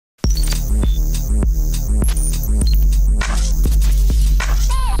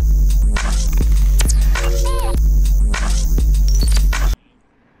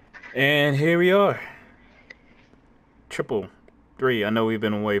here we are. Triple three. I know we've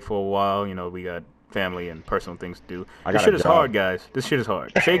been away for a while. You know, we got family and personal things to do. I This got a shit is hard, job. guys. This shit is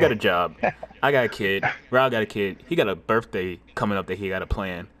hard. Shay got a job. I got a kid. Rob got a kid. He got a birthday coming up that he got to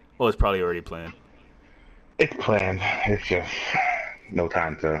plan. Well, it's probably already planned. It's planned. It's just no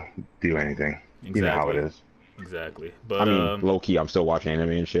time to do anything. You know how it Exactly. is. Exactly. I mean, low key, I'm still watching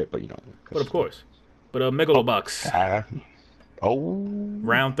anime and shit, but But 'cause of course. But Megalow Oh, box. uh, oh,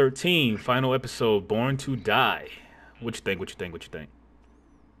 Round 13, final episode, Born to Die. What you think? What you think? What you think?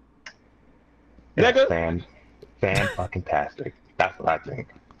 it's nigga. fan fucking tastic. That's what I think.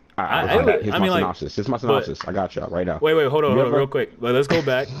 I, Listen, I, Here's I my mean, like, synopsis. Here's my but synopsis. I got y'all right now. wait, You hold on, ever? real quick. But let's go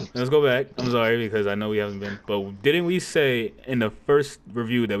back. Let's go back. I'm sorry because I know we haven't been. But didn't we say in the first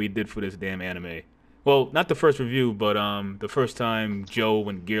review that we did for this damn anime? Well, not the first review, but the first time Joe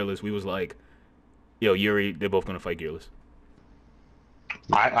went gearless, we was like, "Yo, Yuri, they're both gonna fight gearless."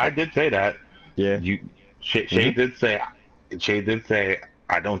 I did say that. Yeah. You, hmm Shay did say,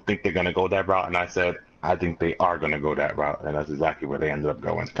 I don't think they're gonna go that route, and I said, I think they are gonna go that route, and that's exactly where they ended up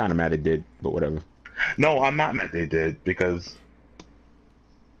going. Kind of mad it did, but whatever. No, I'm not mad they did because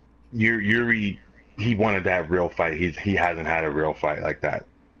Yuri, he wanted that real fight. He hasn't had a real fight like that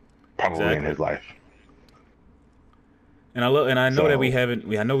probably in Exactly. his life. And I know that we So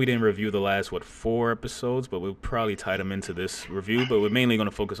haven't. I know we didn't review the last 4 episodes, but we'll probably tie them into this review. But we're mainly going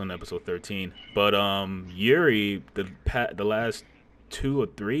to focus on episode 13. But Yuri, the last 2 or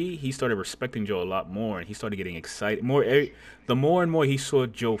 3, he started respecting Joe a lot more, and he started getting excited more. The more and more he saw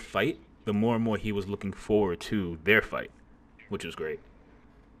Joe fight, the more and more he was looking forward to their fight, which is great.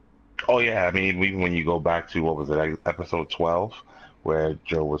 oh yeah, I mean even when you go back to what was it, episode 12, where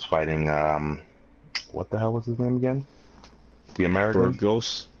Joe was fighting what the hell was his name again? The American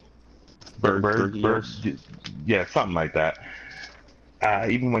Burgos, Bird, Burgios. yeah, something like that.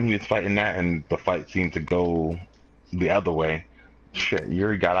 Even when he was fighting that and the fight seemed to go the other way, shit,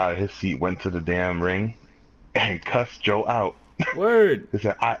 Yuri got out of his seat, went to the damn ring, and cussed Joe out. Word, He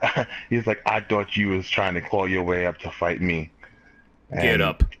said, he's like, I thought you was trying to claw your way up to fight me. get And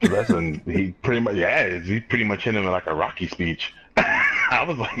up. listen, he pretty much, yeah, he pretty much hit him in like a Rocky speech. I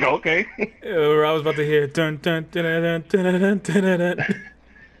was like, okay. I was about to hear dun dun dun dun dun dun dun dun. Dun.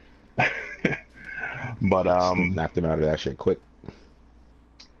 But Snapped him out of that shit quick.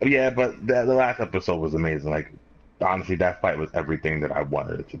 yeah, but the last episode was amazing. Like, honestly, that fight was everything that I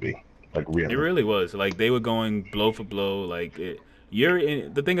wanted it to be. Like, It really. really was. Like they were going blow for blow. Like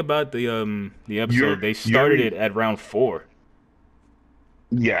the thing about the episode, they started Yuri, it at round 4.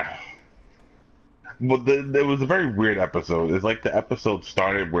 yeah. Well, there was a very weird episode. It's like the episode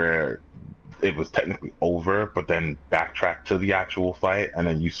started where it was technically over, but then backtracked to the actual fight, and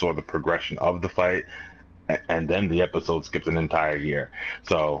then you saw the progression of the fight, and then the episode skipped an entire year.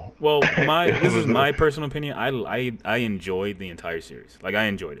 So Well, it this is was. my personal opinion. I enjoyed the entire series. Like I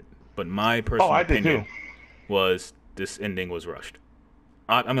enjoyed it, but my Oh, personal I did too. opinion was this ending was rushed.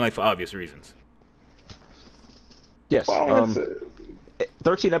 I mean, like for obvious reasons. Yes. Well, it's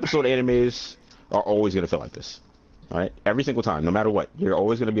 13 episode animes are always gonna feel like this. All right, every single time, no matter what, you're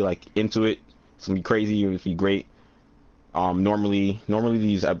always gonna be like into it. It's gonna be crazy. It's gonna be great. Normally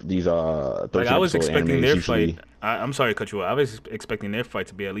these Like 13 I was episode expecting animes their fight. usually. I'm sorry to cut you off. I was expecting their fight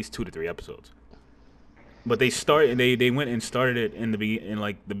to be at least 2 to 3 episodes. But they went and started it in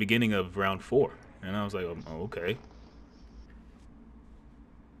like the beginning of round 4, and I was like, oh, okay.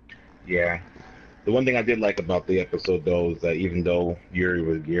 yeah. The one thing I did like about the episode, though, is that even though Yuri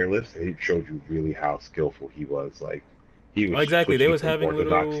was gearless, it showed you really how skillful he was. Like, he was Well, exactly. They switching was from having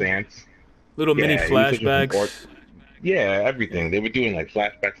orthodox stance. little mini Yeah, he was switching from flashbacks. yeah, everything. They were doing like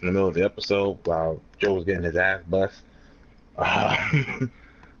flashbacks in the middle of the episode while Joe was getting his ass bust.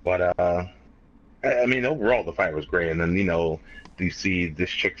 But I mean, overall the fight was great. And then you see this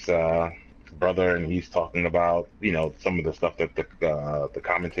chick's brother, and he's talking about some of the stuff that the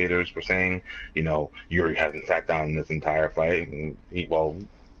commentators were saying. Yuri hasn't sat down in this entire fight, and he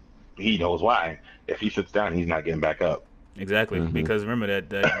knows why. If he sits down, he's not getting back up. Exactly, hmm because remember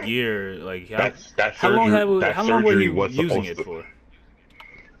that gear, like That how long surgery that how long were he surgery was using supposed it to for?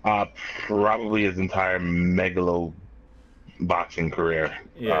 uh, probably his entire Megalow boxing career.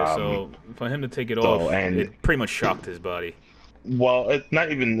 Yeah, so for him to take it So off, and it pretty much shocked his body. well, it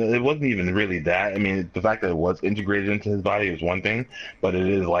wasn't even really that. I mean, the fact that it was integrated into his body is one thing, but it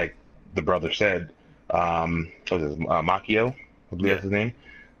is like the brother said. What is it, Makio? I believe Yeah, that's his name.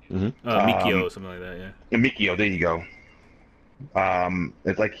 hmm Mikio Um, or something like that. Yeah, Mikio, there you go.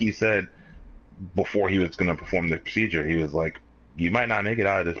 It's like he said before he was going to perform the procedure. He was like, "You might not make it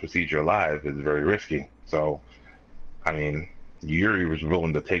out of this procedure alive. It's very risky." So, I mean, Yuri was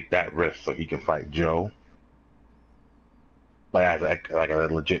willing to take that risk so he can fight Joe, like a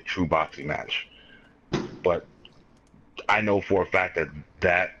legit true boxing match. But I know for a fact that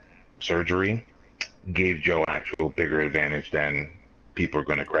that surgery gave Joe an actual bigger advantage than people are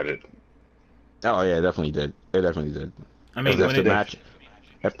going to credit. Oh yeah, it definitely did. It definitely did. I mean, Because if when the it, match,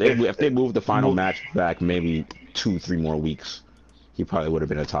 if they moved the final match back maybe 2-3 more weeks, he probably would have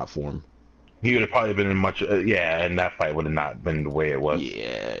been in top form. He would have probably been in much, yeah, and that fight would have not been the way it was.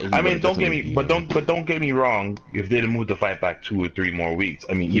 Yeah, he I would mean, have don't get definitely me, beat him. but don't get me wrong. If they'd have moved the fight back 2 or 3 more weeks,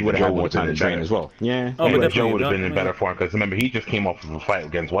 I mean, He even would have Joe had would more have been time to in train better. as well. Yeah, oh, but And Joe definitely, would have no, been in better form because remember he just came off of a fight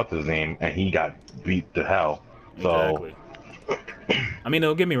against what's his name, and he got beat to hell. So exactly. I mean,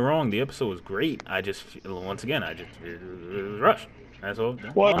 don't get me wrong. The episode was great. I just, once again, it was rushed. That's all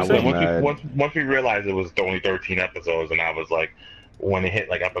well, I'm I was saying. mad. once we realized it was only 13 episodes, and I was like, when it hit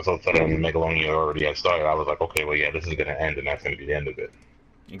like episode 7, Megalow already had started. I was like, okay, well, yeah, this is gonna end, and that's gonna be the end of it.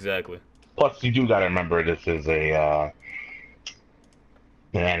 Exactly. Plus, you do gotta remember this is a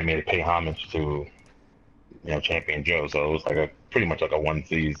an anime to pay homage to Champion Joe, so it was like a pretty much like a one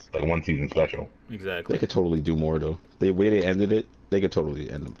season special. They Exactly. could totally do more though. The way they ended it, they could totally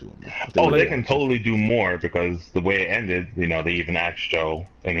end up doing more. Oh, really they can wanted to. totally do more because the way it ended, they even asked Joe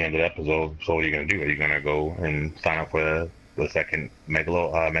in the end of the episode, so what are you gonna do? Are you gonna go and sign up for the second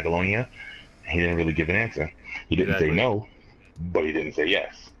Megalonia? He didn't really give an answer. He didn't say Exactly. no, but he didn't say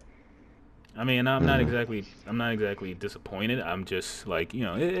yes. I mean, I'm not exactly disappointed. I'm just like,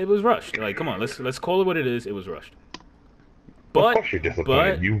 it was rushed. Like, come on, let's call it what it is. It was rushed. Of But course you're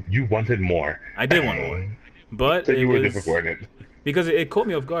disappointed. You wanted more. I did want more. But So it you were was disappointed. because it caught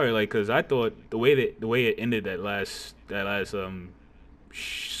me off guard. Like, because I thought the way it ended that last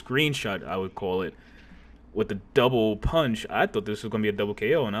screenshot, I would call it, with the double punch, I thought this was gonna be a double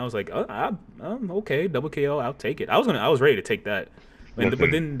KO, and I was like, I'm okay, double KO, I'll take it. I was ready to take that, but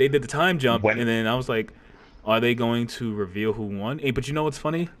Listen, then they did the time jump, when and then I was like, are they going to reveal who won? Hey, but you know what's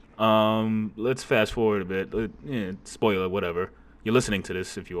funny? Let's fast forward a bit. Spoiler, whatever. You're listening to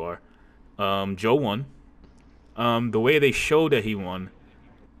this if you are. Joe won. The way they showed that he won,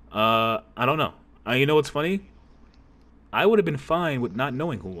 I don't know. You know what's funny? I would have been fine with not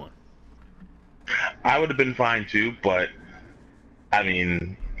knowing who won. I would have been fine too, but I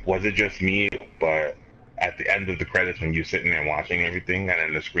mean, was it just me? But at the end of the credits, when you're sitting there watching everything, and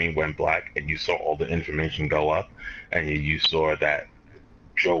then the screen went black, and you saw all the information go up, and you saw that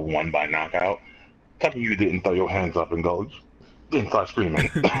Joe won by knockout, tell me you didn't throw your hands up and go, didn't start screaming.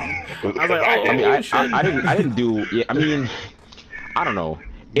 I was like, oh, I mean, shit. I didn't do. Yeah, I mean, I don't know.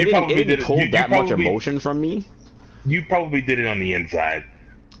 You It probably didn't did it- pull you that much probably- emotion from me. You probably did it on the inside.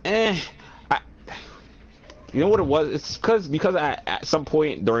 You know what it was? It's because at some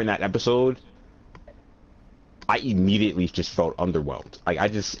point during that episode, I immediately just felt underwhelmed. Like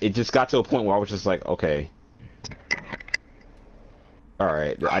it just got to a point where I was just like, okay, all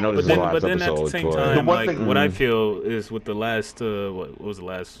right. I know this is the last But then at episode, the same but time, one like thing- what I feel is with the last what was the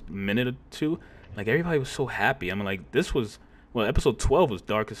last minute or two, like everybody was so happy. I'm like, this was episode 12 was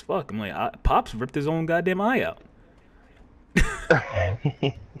dark as fuck. I'm like, Pops ripped his own goddamn eye out.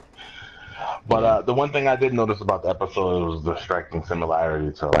 But the one thing I did notice about the episode was the striking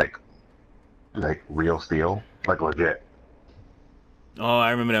similarity to like Real Steel, like legit. Oh,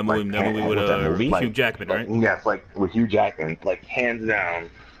 I remember that movie. Like, That movie with that movie? Hugh Jackman, right? Yes, like with Hugh Jackman, like hands down,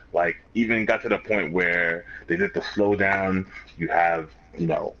 like even got to the point where they did the slow down. You have,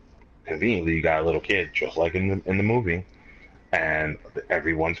 conveniently you got a little kid just like in the movie, and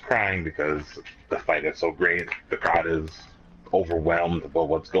everyone's crying because the fight is so great. The crowd is overwhelmed about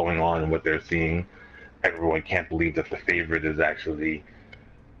what's going on and what they're seeing. Everyone can't believe that the favorite is actually,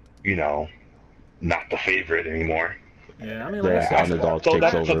 not the favorite anymore. Yeah, I mean, like I the said, underdog So takes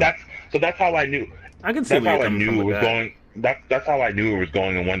that's over. so that's how I knew. I can see That's where how you're I coming from knew it with was that. going. That's how I knew it was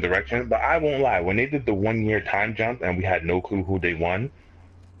going in one direction. But I won't lie. When they did the 1 year time jump and we had no clue who they won,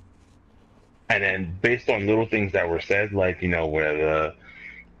 and then based on little things that were said, like where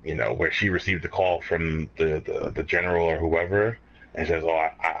she received the call from the general or whoever, and says, "Oh,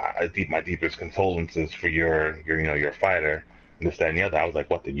 my deepest condolences for your fighter," and this, that, and the other. I was like,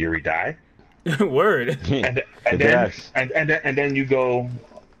 "What? Did Yuri die?" Word. And then you go,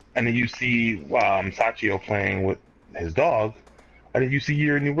 and then you see Sachio playing with his dog, and then you see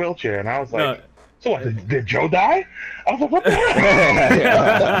Yuri in the wheelchair, and I was like, No. "So what? Did Joe die?" I was like, "What the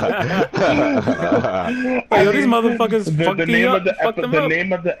hell?" Yo, these motherfuckers fucked the name of them up.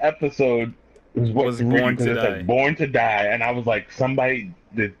 name of the episode was Born to it Die. said Born to Die, and I was like,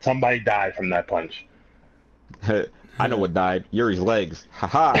 did somebody die from that punch? I know what died. Yuri's legs.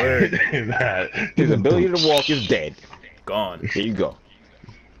 Haha. That- His ability to walk is dead. gone. Here you go.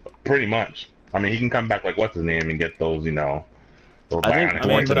 Pretty much. I mean, he can come back like what's his name and get those, those I think bionic I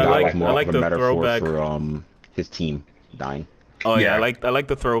mean, legs but Thornton I and that all was like that I more stuff. like of a the metaphor throwback. for his team dying. Oh yeah, Yeah. I like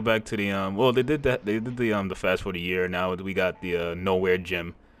the throwback to the well they did that, they did the fast forward a year. Now we got the nowhere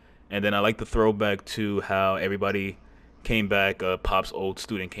gym, and then I like the throwback to how everybody came back. Pop's old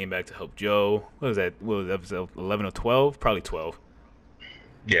student came back to help Joe. What was that? What was that, episode 11 or 12? Probably 12.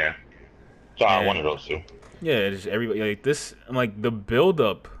 Yeah. So one And of those two. yeah, it's just everybody like this. I'm like the build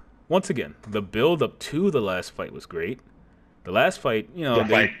up. Once again, the build up to the last fight was great. The last fight, The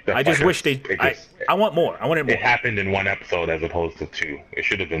I fight just wish is, I want more. I wanted more. it happened in one episode as opposed to two. It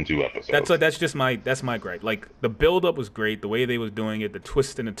should have been two episodes. That's my gripe. Like the build up was great, the way they was doing it, the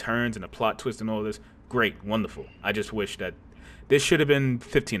twists and the turns and the plot twist and all this, great, wonderful. I just wish that this should have been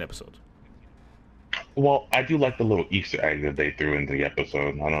 15 episodes. Well, I do like the little Easter egg that they threw into the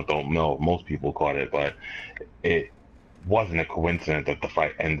episode. Don't know if most people caught it, but it wasn't a coincidence that the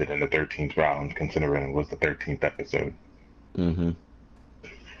fight ended in the 13th round, considering it was the 13th episode. Mm-hmm.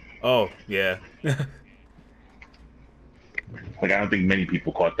 Oh yeah, Like, I don't think many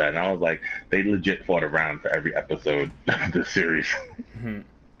people caught that, and I was like, they legit fought around for every episode of the series. And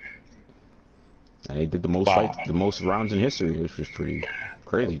they did the most Wow. fights, the most rounds in history, which was pretty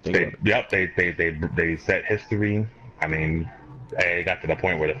crazy. Think about it. They set history. I mean, it got to the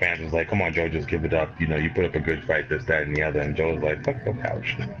point where the fans was like, "Come on, Joe, just give it up. You put up a good fight, this, that, and the other." And Joe was like, "Fuck the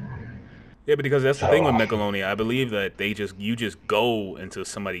couch." yeah, because that's the thing with Oh. Megalonia. I believe that you just go until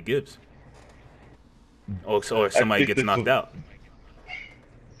somebody gives, or somebody think gets this knocked was- out.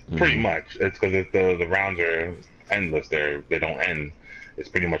 Pretty much, it's because the rounds are endless. They don't end. It's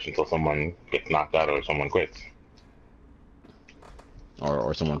pretty much until someone gets knocked out or someone quits.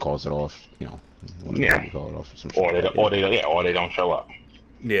 Or someone calls it off. One of the Yeah. people call it off. Or, some Or shit they, like that. or they don't show up.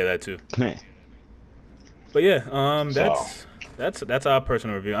 Yeah, that too. Yeah. But yeah, that's our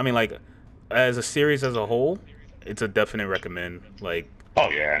personal review. I mean, like as a series as a whole, it's a definite recommend. Like Oh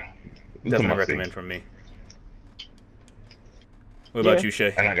yeah, it's a definite must-see. recommend from me. What about Yeah. you,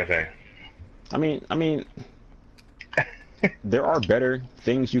 Shay? And like I say, I mean, there are better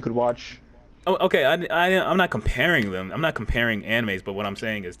things you could watch. Oh, okay. I'm not comparing them. I'm not comparing animes, but what I'm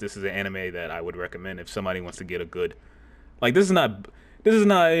saying is this is an anime that I would recommend if somebody wants to get a good. Like this is not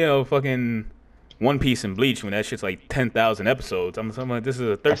fucking One Piece and Bleach when that shit's like 10,000 episodes. I'm like this is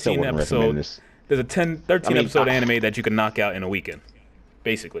a I still 13 wouldn't recommend episode. this. There's a 13 I mean, episode anime that you can knock out in a weekend,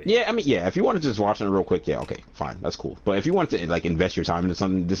 basically. Yeah, I mean, yeah. If you want to just watch it real quick, yeah, okay, fine, that's cool. But if you want to like invest your time into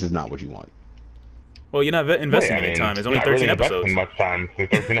something, this is not what you want. Well, you're not investing yeah, I any mean, time. It's only not 13 really investing episodes, much time for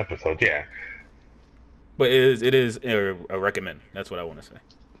 13 episodes. Yeah. but it is a recommend. That's what I want to say.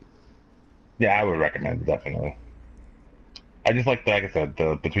 Yeah, I would recommend it, definitely. I just like I said,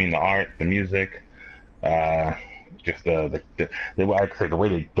 between the art, the music, just the way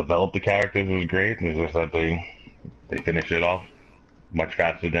they developed the characters was great. And it's just that they finished it off much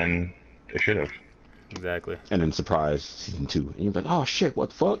faster than they should have. Exactly. And then surprise season 2, and you're like, oh shit, what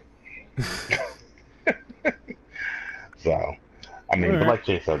the fuck? So, I mean, All but right. like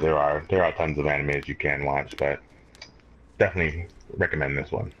Jay said, there are tons of animes you can watch, but definitely recommend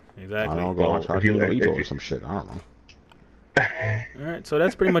this one. I Exactly. don't know, go watch if you- Hajime no if Ippo or you- some shit. I don't know. All right, so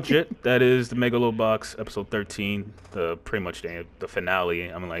that's pretty much it. That is the Megalow Box episode 13, pretty much the finale.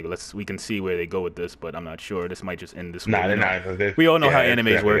 I'm like, we can see where they go with this, but I'm not sure. This might just end this way. Nah, you they're know? not. We all know how it's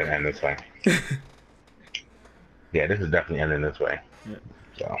animes definitely work. gonna end this way. Yeah, this is definitely ending this way. Yeah.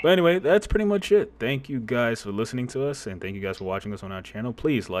 So, But anyway, that's pretty much it. Thank you guys for listening to us, and thank you guys for watching us on our channel.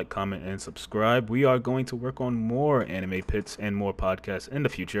 Please like, comment, and subscribe. We are going to work on more anime pits and more podcasts in the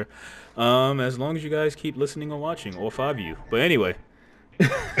future, as long as you guys keep listening or watching, all 5 of you. But anyway,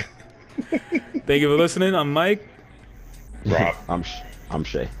 thank you for listening. I'm Mike. Rob, I'm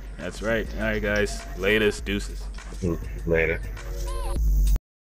Shay. That's right. All right, guys. Latest deuces. later.